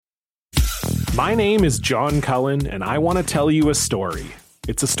My name is John Cullen, and I want to tell you a story.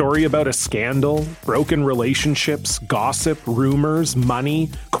 It's a story about a scandal, broken relationships, gossip, rumors, money,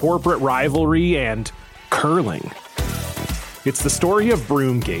 corporate rivalry, and curling. It's the story of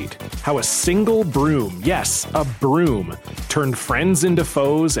Broomgate, how a single broom, yes, a broom, turned friends into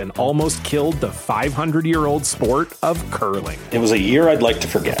foes and almost killed the 500-year-old sport of curling. It was a year I'd like to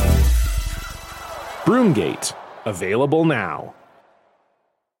forget. Broomgate, available now.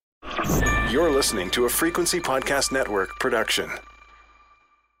 You're listening to a Frequency Podcast Network production.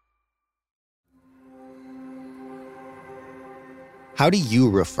 How do you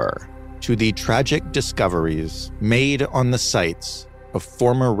refer to the tragic discoveries made on the sites of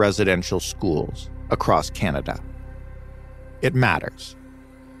former residential schools across Canada? It matters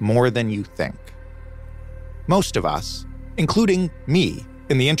more than you think. Most of us, including me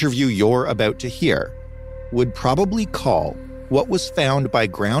in the interview you're about to hear, would probably call what was found by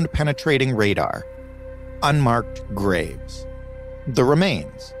ground-penetrating radar unmarked graves, the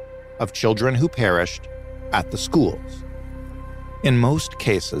remains of children who perished at the schools. In most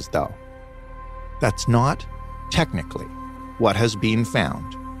cases, though, that's not technically what has been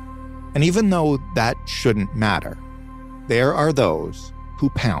found. And even though that shouldn't matter, there are those who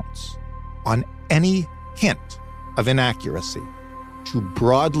pounce on any hint of inaccuracy to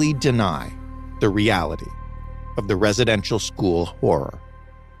broadly deny the reality of the residential school horror.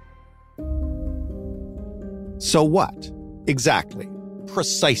 So what, exactly,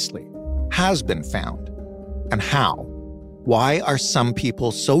 precisely, has been found? And how? Why are some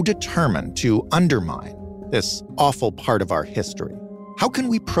people so determined to undermine this awful part of our history? How can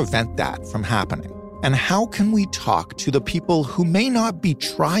we prevent that from happening? And how can we talk to the people who may not be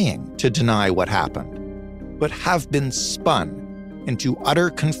trying to deny what happened, but have been spun into utter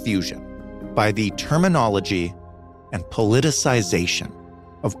confusion by the terminology and politicization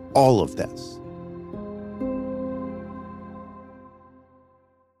of all of this?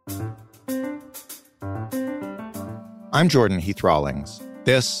 I'm Jordan Heath Rawlings.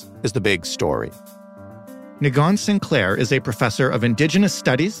 This is The Big Story. Nagon Sinclair is a professor of Indigenous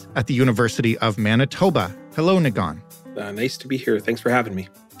Studies at the University of Manitoba. Hello, Nagon. Nice to be here. Thanks for having me.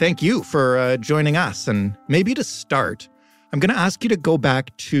 Thank you for joining us. And maybe to start, I'm going to ask you to go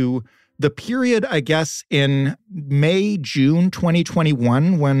back to the period, I guess, in May, June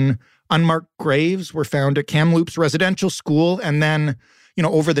 2021, when unmarked graves were found at Kamloops Residential School, and then,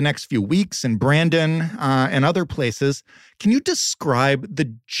 over the next few weeks in Brandon and other places. Can you describe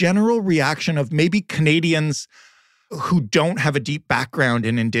the general reaction of maybe Canadians who don't have a deep background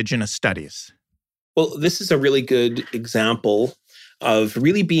in Indigenous studies? Well, this is a really good example of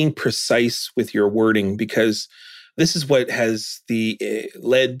really being precise with your wording, because this is what has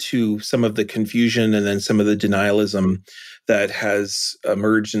led to some of the confusion and then some of the denialism that has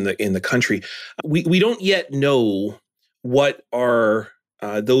emerged in the country. We don't yet know what are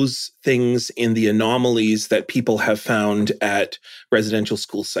those things in the anomalies that people have found at residential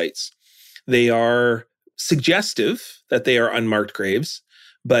school sites. They are suggestive that they are unmarked graves,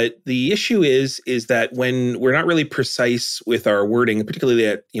 but the issue is that when we're not really precise with our wording, particularly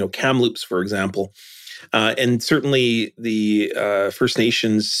at Kamloops, for example, and certainly the First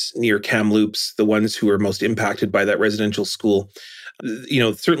Nations near Kamloops, the ones who are most impacted by that residential school,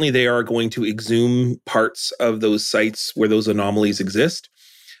 certainly they are going to exhume parts of those sites where those anomalies exist.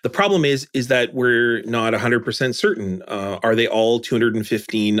 The problem is that we're not 100% certain. Are they all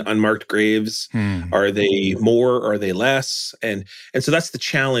 215 unmarked graves? Are they more? Are they less? And so that's the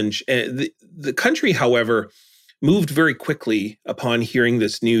challenge. The country, however, moved very quickly upon hearing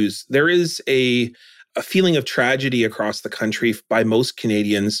this news. There is a feeling of tragedy across the country by most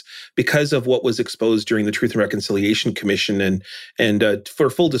Canadians because of what was exposed during the Truth and Reconciliation Commission. And for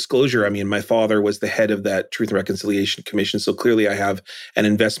full disclosure, I mean, my father was the head of that Truth and Reconciliation Commission, so clearly I have an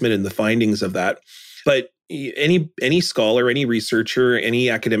investment in the findings of that. But any scholar, any researcher, any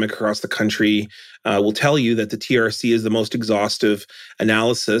academic across the country will tell you that the TRC is the most exhaustive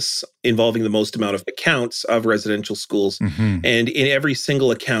analysis involving the most amount of accounts of residential schools. Mm-hmm. And in every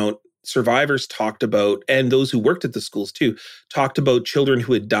single account, survivors talked about, and those who worked at the schools too, talked about children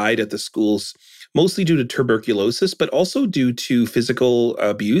who had died at the schools, mostly due to tuberculosis, but also due to physical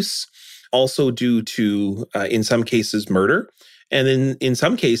abuse, also due to, in some cases, murder. And then in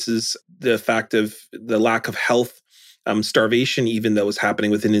some cases, the fact of the lack of health, starvation even that was happening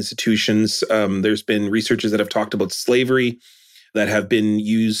within institutions. There's been researchers that have talked about slavery that have been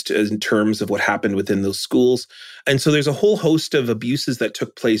used in terms of what happened within those schools. And so there's a whole host of abuses that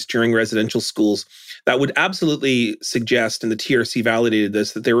took place during residential schools that would absolutely suggest, and the TRC validated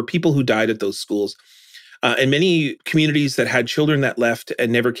this, that there were people who died at those schools. And many communities that had children that left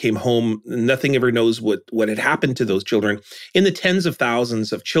and never came home, nothing ever knows what had happened to those children, in the tens of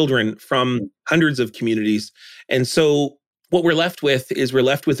thousands of children from hundreds of communities. And so what we're left with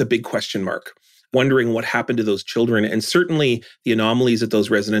a big question mark, wondering what happened to those children. And certainly the anomalies at those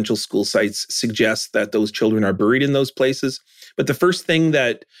residential school sites suggest that those children are buried in those places. But the first thing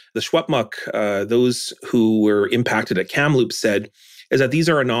that the Secwepemc, those who were impacted at Kamloops, said is that these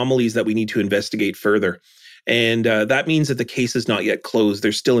are anomalies that we need to investigate further. And that means that the case is not yet closed.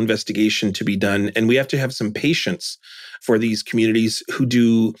 There's still investigation to be done. And we have to have some patience for these communities who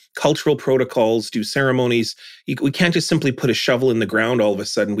do cultural protocols, do ceremonies. We can't just simply put a shovel in the ground all of a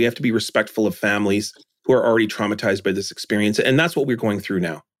sudden. We have to be respectful of families who are already traumatized by this experience. And that's what we're going through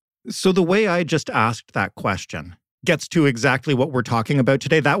now. So the way I just asked that question gets to exactly what we're talking about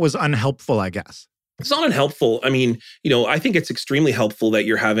today. That was unhelpful, I guess. It's not unhelpful. I mean, I think it's extremely helpful that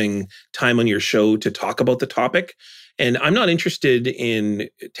you're having time on your show to talk about the topic. And I'm not interested in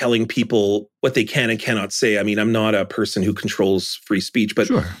telling people what they can and cannot say. I mean, I'm not a person who controls free speech, but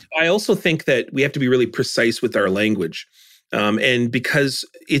sure. I also think that we have to be really precise with our language. And because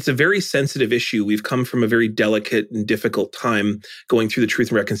it's a very sensitive issue, we've come from a very delicate and difficult time going through the Truth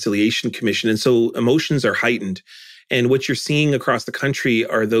and Reconciliation Commission. And so emotions are heightened. And what you're seeing across the country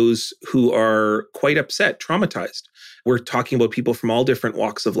are those who are quite upset, traumatized. We're talking about people from all different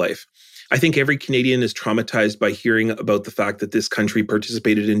walks of life. I think every Canadian is traumatized by hearing about the fact that this country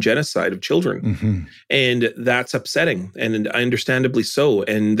participated in genocide of children. Mm-hmm. And that's upsetting, and understandably so.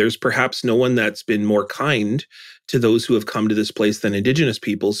 And there's perhaps no one that's been more kind to those who have come to this place than Indigenous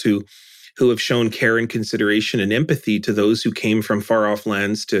peoples who have shown care and consideration and empathy to those who came from far off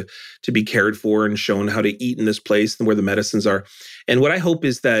lands to be cared for and shown how to eat in this place and where the medicines are. And what I hope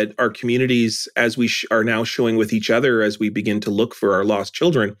is that our communities, as we are now showing with each other, as we begin to look for our lost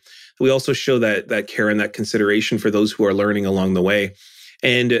children, we also show that care and that consideration for those who are learning along the way.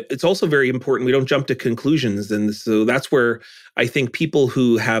 And it's also very important we don't jump to conclusions. And so that's where I think people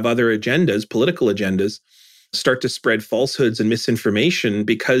who have other agendas, political agendas, start to spread falsehoods and misinformation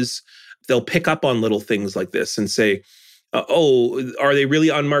because they'll pick up on little things like this and say, are they really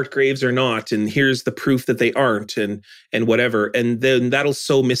unmarked graves or not? And here's the proof that they aren't, and whatever. And then that'll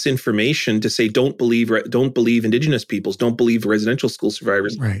sow misinformation to say, don't believe Indigenous peoples, don't believe residential school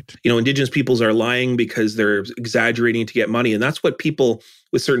survivors. Right. Indigenous peoples are lying because they're exaggerating to get money. And that's what people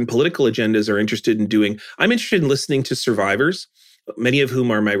with certain political agendas are interested in doing. I'm interested in listening to survivors, many of whom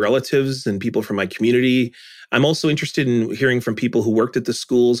are my relatives and people from my community. I'm also interested in hearing from people who worked at the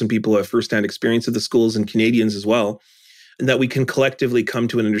schools and people who have firsthand experience at the schools, and Canadians as well, and that we can collectively come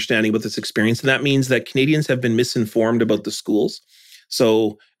to an understanding about this experience. And that means that Canadians have been misinformed about the schools.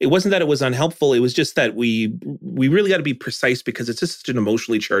 So it wasn't that it was unhelpful. It was just that we really got to be precise because it's just such an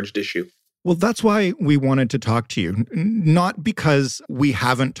emotionally charged issue. Well, that's why we wanted to talk to you, not because we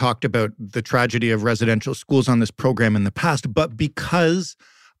haven't talked about the tragedy of residential schools on this program in the past, but because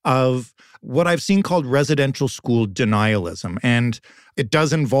of what I've seen called residential school denialism. And it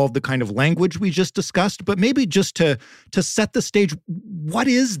does involve the kind of language we just discussed, but maybe just to set the stage, what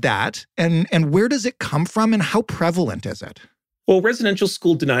is that and where does it come from and how prevalent is it? Well, residential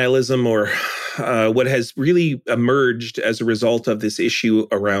school denialism, or what has really emerged as a result of this issue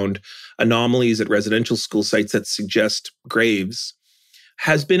around anomalies at residential school sites that suggest graves,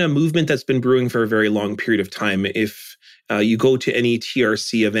 has been a movement that's been brewing for a very long period of time. If you go to any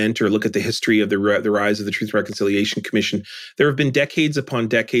TRC event or look at the history of the rise of the Truth and Reconciliation Commission, there have been decades upon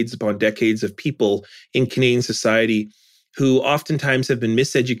decades upon decades of people in Canadian society who oftentimes have been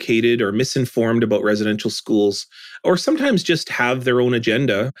miseducated or misinformed about residential schools, or sometimes just have their own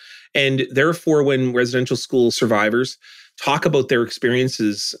agenda. And therefore, when residential school survivors talk about their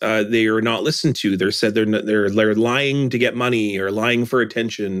experiences, they are not listened to. They're said they're lying to get money or lying for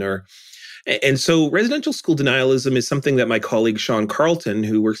attention. And so residential school denialism is something that my colleague Sean Carlton,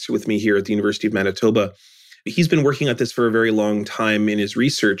 who works with me here at the University of Manitoba, he's been working at this for a very long time in his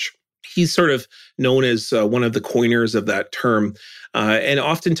research. He's sort of known as one of the coiners of that term. And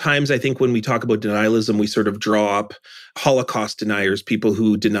oftentimes, I think when we talk about denialism, we sort of draw up Holocaust deniers, people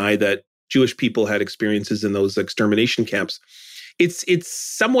who deny that Jewish people had experiences in those extermination camps. It's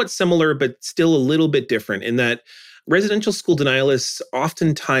somewhat similar, but still a little bit different in that residential school denialists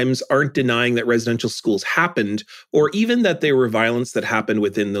oftentimes aren't denying that residential schools happened, or even that there were violence that happened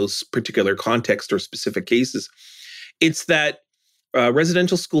within those particular contexts or specific cases. It's that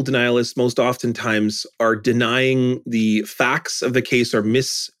residential school denialists most oftentimes are denying the facts of the case or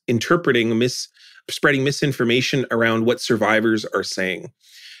misinterpreting, spreading misinformation around what survivors are saying,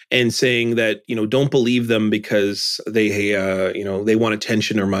 and saying that, don't believe them because they want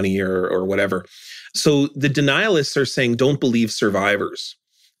attention or money or whatever. So the denialists are saying, don't believe survivors.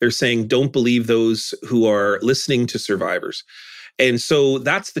 They're saying, don't believe those who are listening to survivors. And so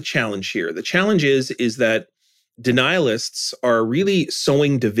that's the challenge here. The challenge is that denialists are really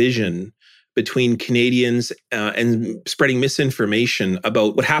sowing division between Canadians and spreading misinformation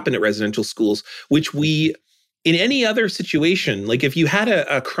about what happened at residential schools, which we, in any other situation, like if you had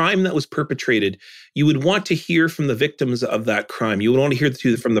a crime that was perpetrated, you would want to hear from the victims of that crime. You would want to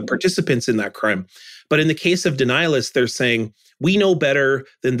hear from the participants in that crime. But in the case of denialists, they're saying, we know better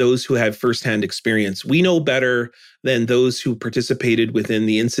than those who have firsthand experience. We know better than those who participated within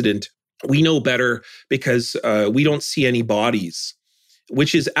the incident. We know better because we don't see any bodies,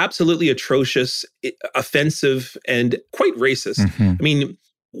 which is absolutely atrocious, offensive, and quite racist. Mm-hmm. I mean,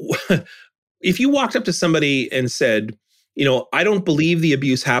 if you walked up to somebody and said, I don't believe the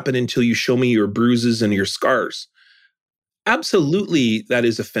abuse happened until you show me your bruises and your scars. Absolutely, that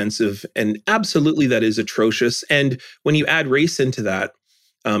is offensive, and absolutely that is atrocious. And when you add race into that,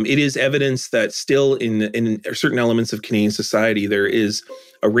 it is evidence that still in certain elements of Canadian society, there is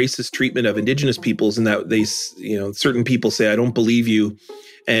a racist treatment of Indigenous peoples, and that they, certain people say, I don't believe you.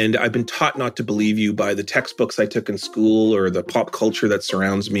 And I've been taught not to believe you by the textbooks I took in school or the pop culture that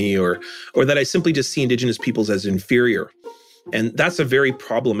surrounds me, or that I simply just see Indigenous peoples as inferior. And that's a very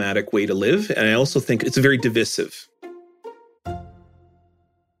problematic way to live. And I also think it's very divisive.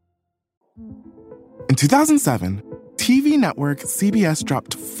 In 2007, TV network CBS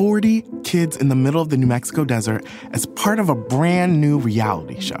dropped 40 kids in the middle of the New Mexico desert as part of a brand new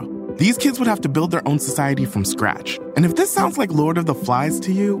reality show. These kids would have to build their own society from scratch. And if this sounds like Lord of the Flies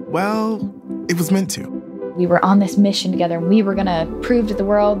to you, well, it was meant to. We were on this mission together, and we were going to prove to the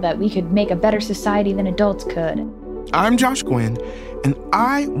world that we could make a better society than adults could. I'm Josh Gwynn, and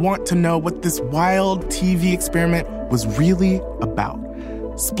I want to know what this wild TV experiment was really about.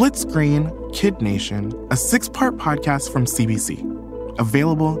 Split Screen, Kid Nation, a 6-part podcast from CBC.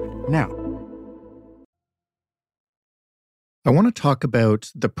 Available now. I want to talk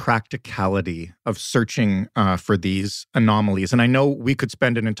about the practicality of searching for these anomalies. And I know we could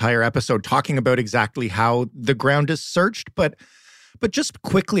spend an entire episode talking about exactly how the ground is searched, but just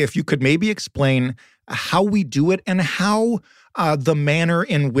quickly, if you could maybe explain how we do it and how the manner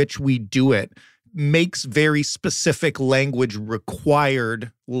in which we do it makes very specific language required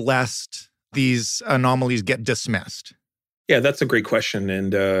lest these anomalies get dismissed. Yeah, that's a great question.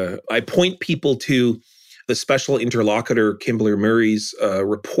 And I point people to the special interlocutor, Kimberly Murray's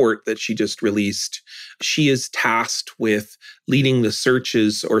report that she just released. She is tasked with leading the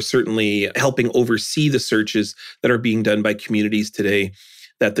searches, or certainly helping oversee the searches that are being done by communities today,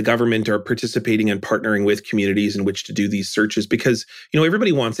 that the government are participating and partnering with communities in which to do these searches. Because,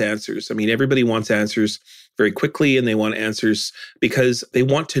 everybody wants answers. I mean, everybody wants answers very quickly, and they want answers because they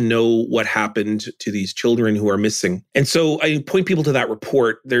want to know what happened to these children who are missing. And so I point people to that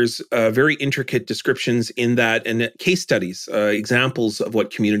report. There's very intricate descriptions in that, and case studies, examples of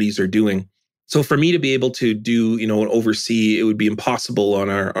what communities are doing. So for me to be able to do, and oversee, it would be impossible on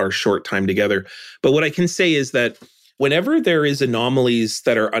our short time together. But what I can say is that whenever there is anomalies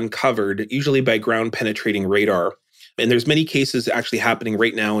that are uncovered, usually by ground penetrating radar, and there's many cases actually happening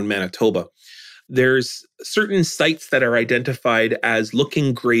right now in Manitoba, there's certain sites that are identified as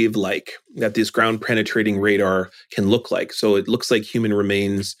looking grave-like, that this ground penetrating radar can look like. So it looks like human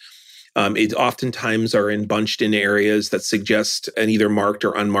remains. It oftentimes are bunched in areas that suggest an either marked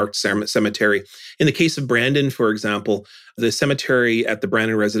or unmarked cemetery. In the case of Brandon, for example, the cemetery at the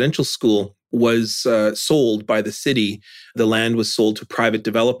Brandon Residential School was sold by the city. The land was sold to private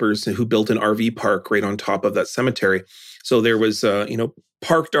developers who built an RV park right on top of that cemetery. So there was,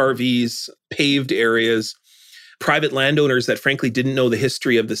 parked RVs, paved areas, private landowners that frankly didn't know the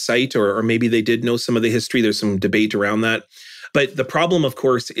history of the site, or maybe they did know some of the history. There's some debate around that. But the problem, of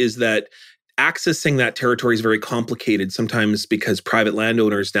course, is that accessing that territory is very complicated, sometimes because private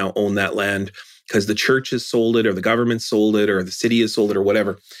landowners now own that land because the church has sold it, or the government sold it, or the city has sold it, or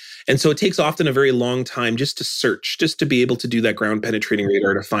whatever. And so it takes often a very long time just to search, just to be able to do that ground penetrating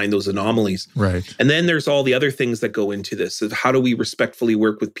radar to find those anomalies. Right. And then there's all the other things that go into this. Of how do we respectfully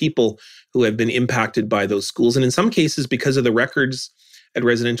work with people who have been impacted by those schools? And in some cases, because of the records at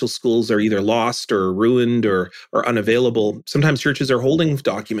residential schools are either lost or ruined or unavailable, sometimes churches are holding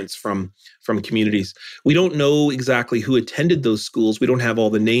documents from communities. We don't know exactly who attended those schools. We don't have all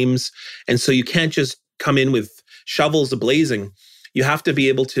the names. And so you can't just come in with shovels ablazing. You have to be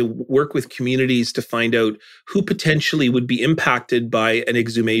able to work with communities to find out who potentially would be impacted by an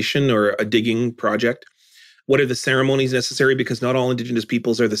exhumation or a digging project. What are the ceremonies necessary? Because not all Indigenous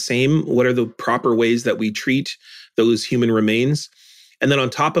peoples are the same. What are the proper ways that we treat those human remains? And then on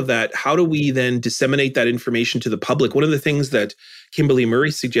top of that, how do we then disseminate that information to the public? One of the things that Kimberly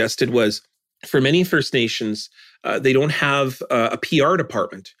Murray suggested was, for many First Nations, they don't have a PR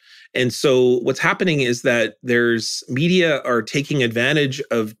department. And so what's happening is that there's media are taking advantage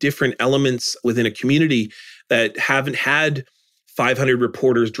of different elements within a community that haven't had 500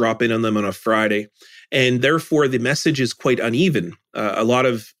 reporters drop in on them on a Friday. And therefore, the message is quite uneven. A lot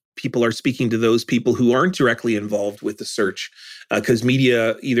of people are speaking to those people who aren't directly involved with the search because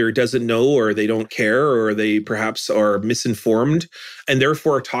media either doesn't know or they don't care or they perhaps are misinformed and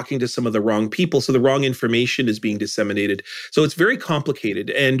therefore are talking to some of the wrong people. So the wrong information is being disseminated. So it's very complicated.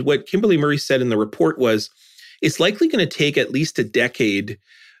 And what Kimberly Murray said in the report was, it's likely going to take at least a decade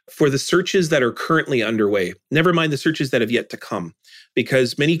for the searches that are currently underway, never mind the searches that have yet to come,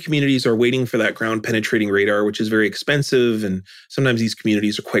 because many communities are waiting for that ground penetrating radar, which is very expensive. And sometimes these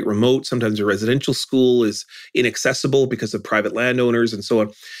communities are quite remote. Sometimes a residential school is inaccessible because of private landowners and so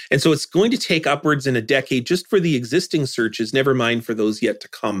on. And so it's going to take upwards in a decade just for the existing searches, never mind for those yet to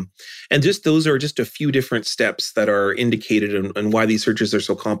come. And just those are just a few different steps that are indicated and why these searches are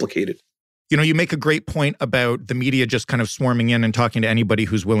so complicated. You know, you make a great point about the media just kind of swarming in and talking to anybody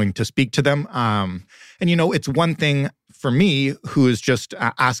who's willing to speak to them. And, you know, it's one thing for me who is just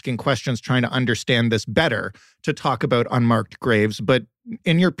asking questions, trying to understand this better, to talk about unmarked graves. But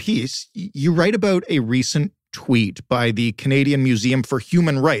in your piece, you write about a recent tweet by the Canadian Museum for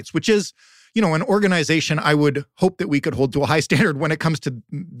Human Rights, which is, you know, an organization I would hope that we could hold to a high standard when it comes to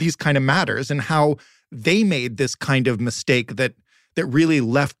these kind of matters, and how they made this kind of mistake that really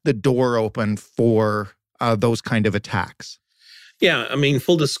left the door open for those kind of attacks. Yeah, I mean,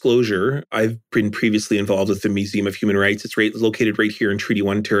 full disclosure, I've been previously involved with the Museum of Human Rights. It's located right here in Treaty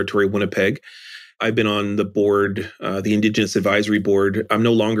 1 territory, Winnipeg. I've been on the board, the Indigenous Advisory Board. I'm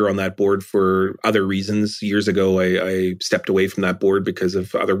no longer on that board for other reasons. Years ago, I stepped away from that board because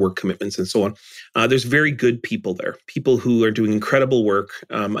of other work commitments and so on. There's very good people there, people who are doing incredible work.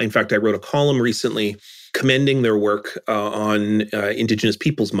 In fact, I wrote a column recently commending their work on Indigenous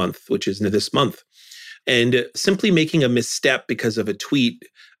Peoples Month, which is this month. And simply making a misstep because of a tweet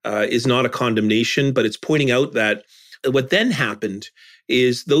is not a condemnation, but it's pointing out that what then happened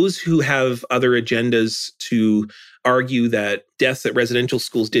is those who have other agendas to argue that deaths at residential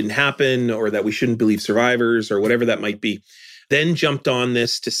schools didn't happen or that we shouldn't believe survivors or whatever that might be, then jumped on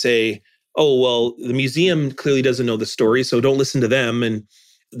this to say, oh, well, the museum clearly doesn't know the story, so don't listen to them. And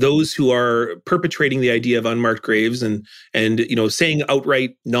those who are perpetrating the idea of unmarked graves and you know, saying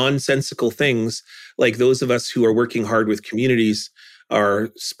outright nonsensical things, like those of us who are working hard with communities are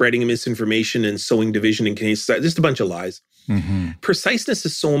spreading misinformation and sowing division in Canadian society. Just a bunch of lies. Mm-hmm. Preciseness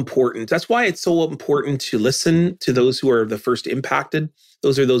is so important. That's why it's so important to listen to those who are the first impacted.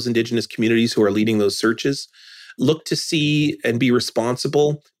 Those are those Indigenous communities who are leading those searches. Look to see and be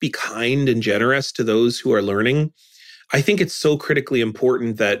responsible, be kind and generous to those who are learning. I think it's so critically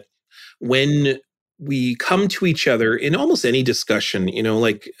important that when we come to each other in almost any discussion, you know,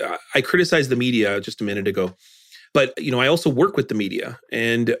 like I criticized the media just a minute ago, but, you know, I also work with the media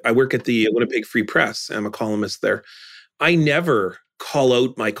and I work at the Winnipeg Free Press. I'm a columnist there. I never call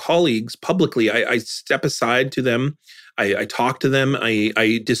out my colleagues publicly. I step aside to them. I talk to them.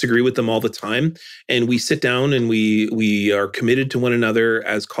 I disagree with them all the time. And we sit down and we are committed to one another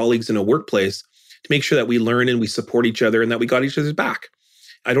as colleagues in a workplace to make sure that we learn and we support each other and that we got each other's back.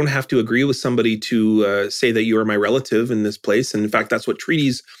 I don't have to agree with somebody to say that you are my relative in this place. And in fact, that's what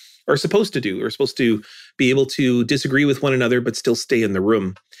treaties are supposed to do. We're supposed to be able to disagree with one another, but still stay in the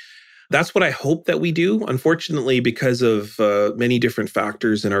room. That's what I hope that we do. Unfortunately, because of many different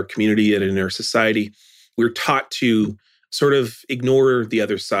factors in our community and in our society, we're taught to sort of ignore the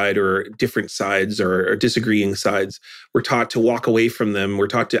other side or different sides or disagreeing sides. We're taught to walk away from them. We're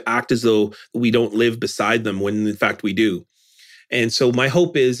taught to act as though we don't live beside them when in fact we do. And so my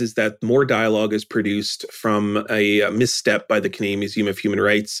hope is that more dialogue is produced from a misstep by the Canadian Museum of Human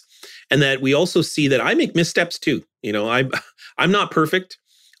Rights, and that we also see that I make missteps too. You know, I'm not perfect.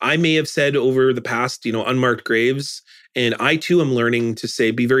 I may have said over the past, you know, unmarked graves, and I too am learning to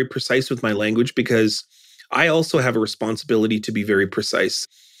say, be very precise with my language because I also have a responsibility to be very precise.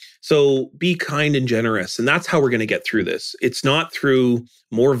 So be kind and generous. And that's how we're going to get through this. It's not through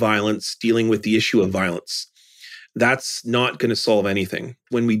more violence, dealing with the issue of violence. That's not going to solve anything.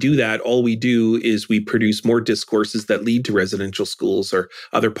 When we do that, all we do is we produce more discourses that lead to residential schools or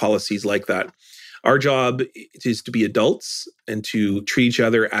other policies like that. Our job is to be adults and to treat each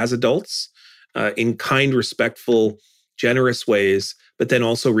other as adults in kind, respectful, generous ways, but then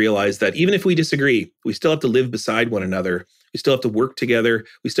also realize that even if we disagree, we still have to live beside one another. We still have to work together.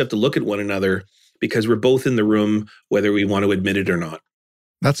 We still have to look at one another because we're both in the room, whether we want to admit it or not.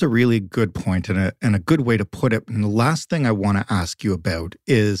 That's a really good point and a good way to put it. And the last thing I want to ask you about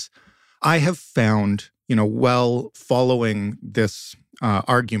is I have found, while following this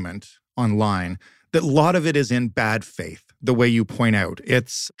argument online, that a lot of it is in bad faith, the way you point out.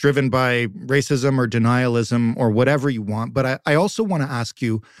 It's driven by racism or denialism or whatever you want. But I also want to ask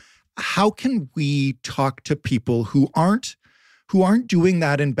you, how can we talk to people who aren't doing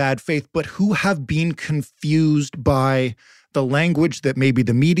that in bad faith, but who have been confused by the language that maybe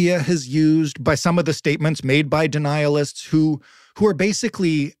the media has used, by some of the statements made by denialists who are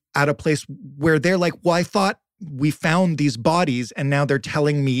basically at a place where they're like, well, I thought we found these bodies and now they're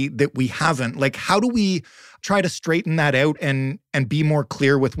telling me that we haven't. Like, how do we try to straighten that out and be more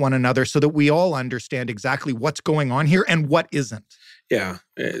clear with one another so that we all understand exactly what's going on here and what isn't? Yeah,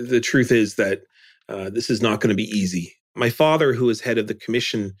 the truth is that this is not going to be easy. My father, who is head of the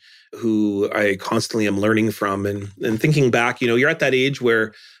commission, who I constantly am learning from and thinking back, you're at that age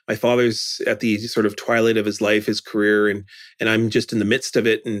where my father's at the sort of twilight of his life, his career, and I'm just in the midst of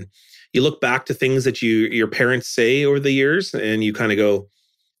it. And you look back to things that your parents say over the years and you kind of go,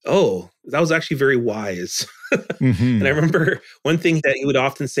 oh, that was actually very wise. Mm-hmm. And I remember one thing that he would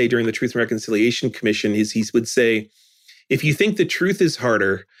often say during the Truth and Reconciliation Commission is he would say, if you think the truth is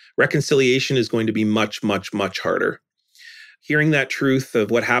harder, reconciliation is going to be much, much, much harder. Hearing that truth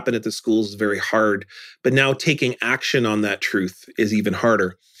of what happened at the schools is very hard, but now taking action on that truth is even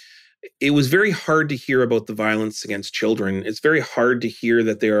harder. It was very hard to hear about the violence against children. It's very hard to hear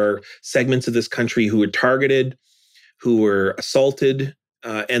that there are segments of this country who were targeted, who were assaulted,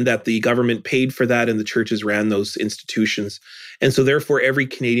 and that the government paid for that and the churches ran those institutions. And so therefore, every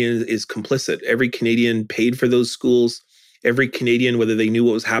Canadian is complicit. Every Canadian paid for those schools. Every Canadian, whether they knew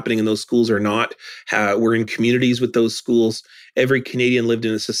what was happening in those schools or not, were in communities with those schools. Every Canadian lived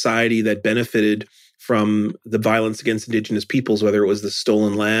in a society that benefited from the violence against Indigenous peoples, whether it was the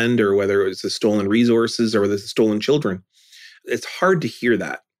stolen land or whether it was the stolen resources or the stolen children. It's hard to hear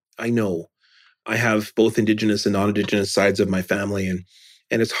that. I know. I have both Indigenous and non-Indigenous sides of my family, and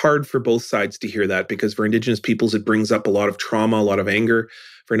it's hard for both sides to hear that because for Indigenous peoples, it brings up a lot of trauma, a lot of anger.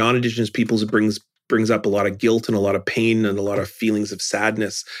 For non-Indigenous peoples, it brings up a lot of guilt and a lot of pain and a lot of feelings of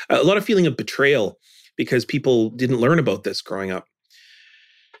sadness, a lot of feeling of betrayal because people didn't learn about this growing up.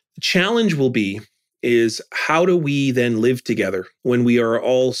 The challenge will be is how do we then live together when we are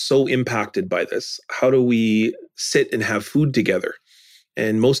all so impacted by this? How do we sit and have food together?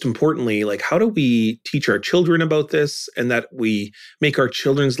 And most importantly, how do we teach our children about this and that we make our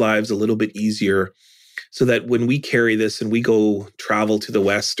children's lives a little bit easier so that when we carry this and we go travel to the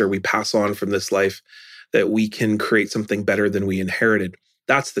West or we pass on from this life, that we can create something better than we inherited?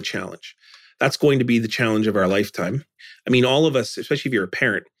 That's the challenge. That's going to be the challenge of our lifetime. I mean, all of us, especially if you're a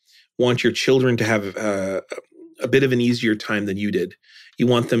parent, want your children to have a bit of an easier time than you did. You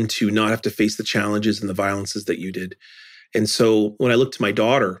want them to not have to face the challenges and the violences that you did. And so when I look to my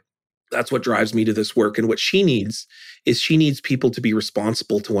daughter, that's what drives me to this work. And what she needs is she needs people to be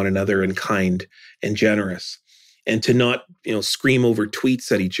responsible to one another and kind and generous and to not, scream over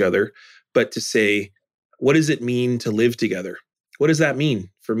tweets at each other, but to say, what does it mean to live together? What does that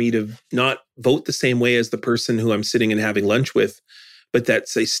mean for me to not vote the same way as the person who I'm sitting and having lunch with, but that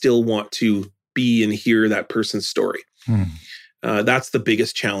they still want to be and hear that person's story? That's the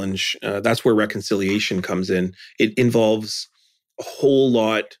biggest challenge. That's where reconciliation comes in. It involves a whole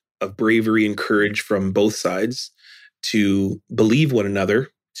lot of bravery and courage from both sides to believe one another,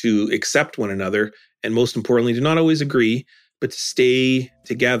 to accept one another, and most importantly, to not always agree, but to stay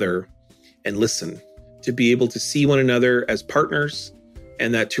together and listen, to be able to see one another as partners,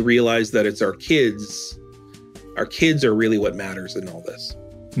 and that to realize that it's our kids. Our kids are really what matters in all this.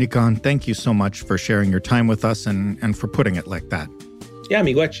 Nikon, thank you so much for sharing your time with us and for putting it like that. Yeah,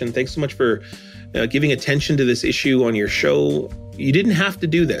 miigwech, and thanks so much for giving attention to this issue on your show. You didn't have to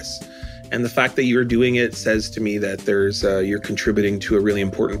do this. And the fact that you're doing it says to me that you're contributing to a really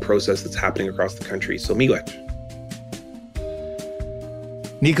important process that's happening across the country. So miigwech.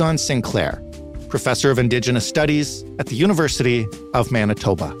 Nikon Sinclair, Professor of Indigenous Studies at the University of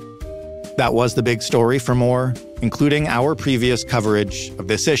Manitoba. That was The Big Story. For more, including our previous coverage of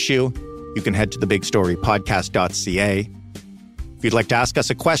this issue, you can head to thebigstorypodcast.ca. If you'd like to ask us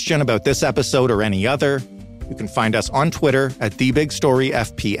a question about this episode or any other, you can find us on Twitter at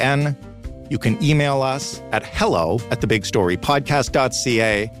TheBigStoryFPN. You can email us at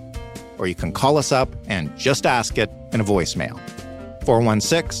hello@thebigstorypodcast.ca, or you can call us up and just ask it in a voicemail.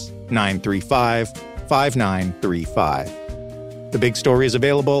 416-935-5935. The Big Story is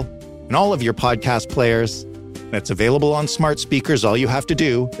available in all of your podcast players. It's available on smart speakers. All you have to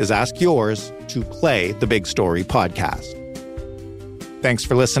do is ask yours to play the Big Story podcast. Thanks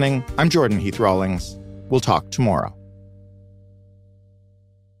for listening. I'm Jordan Heath Rawlings. We'll talk tomorrow.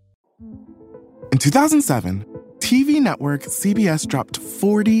 In 2007, TV network CBS dropped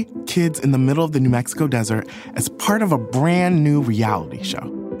 40 kids in the middle of the New Mexico desert as part of a brand new reality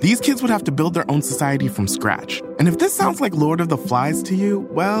show. These kids would have to build their own society from scratch. And if this sounds like Lord of the Flies to you,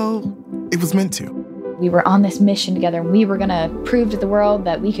 well, it was meant to. We were on this mission together, and we were going to prove to the world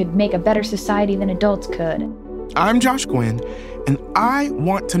that we could make a better society than adults could. I'm Josh Gwynn, and I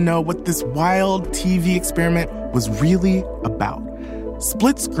want to know what this wild TV experiment was really about.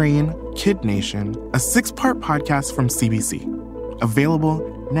 Split Screen, Kid Nation, a 6-part podcast from CBC.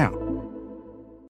 Available now.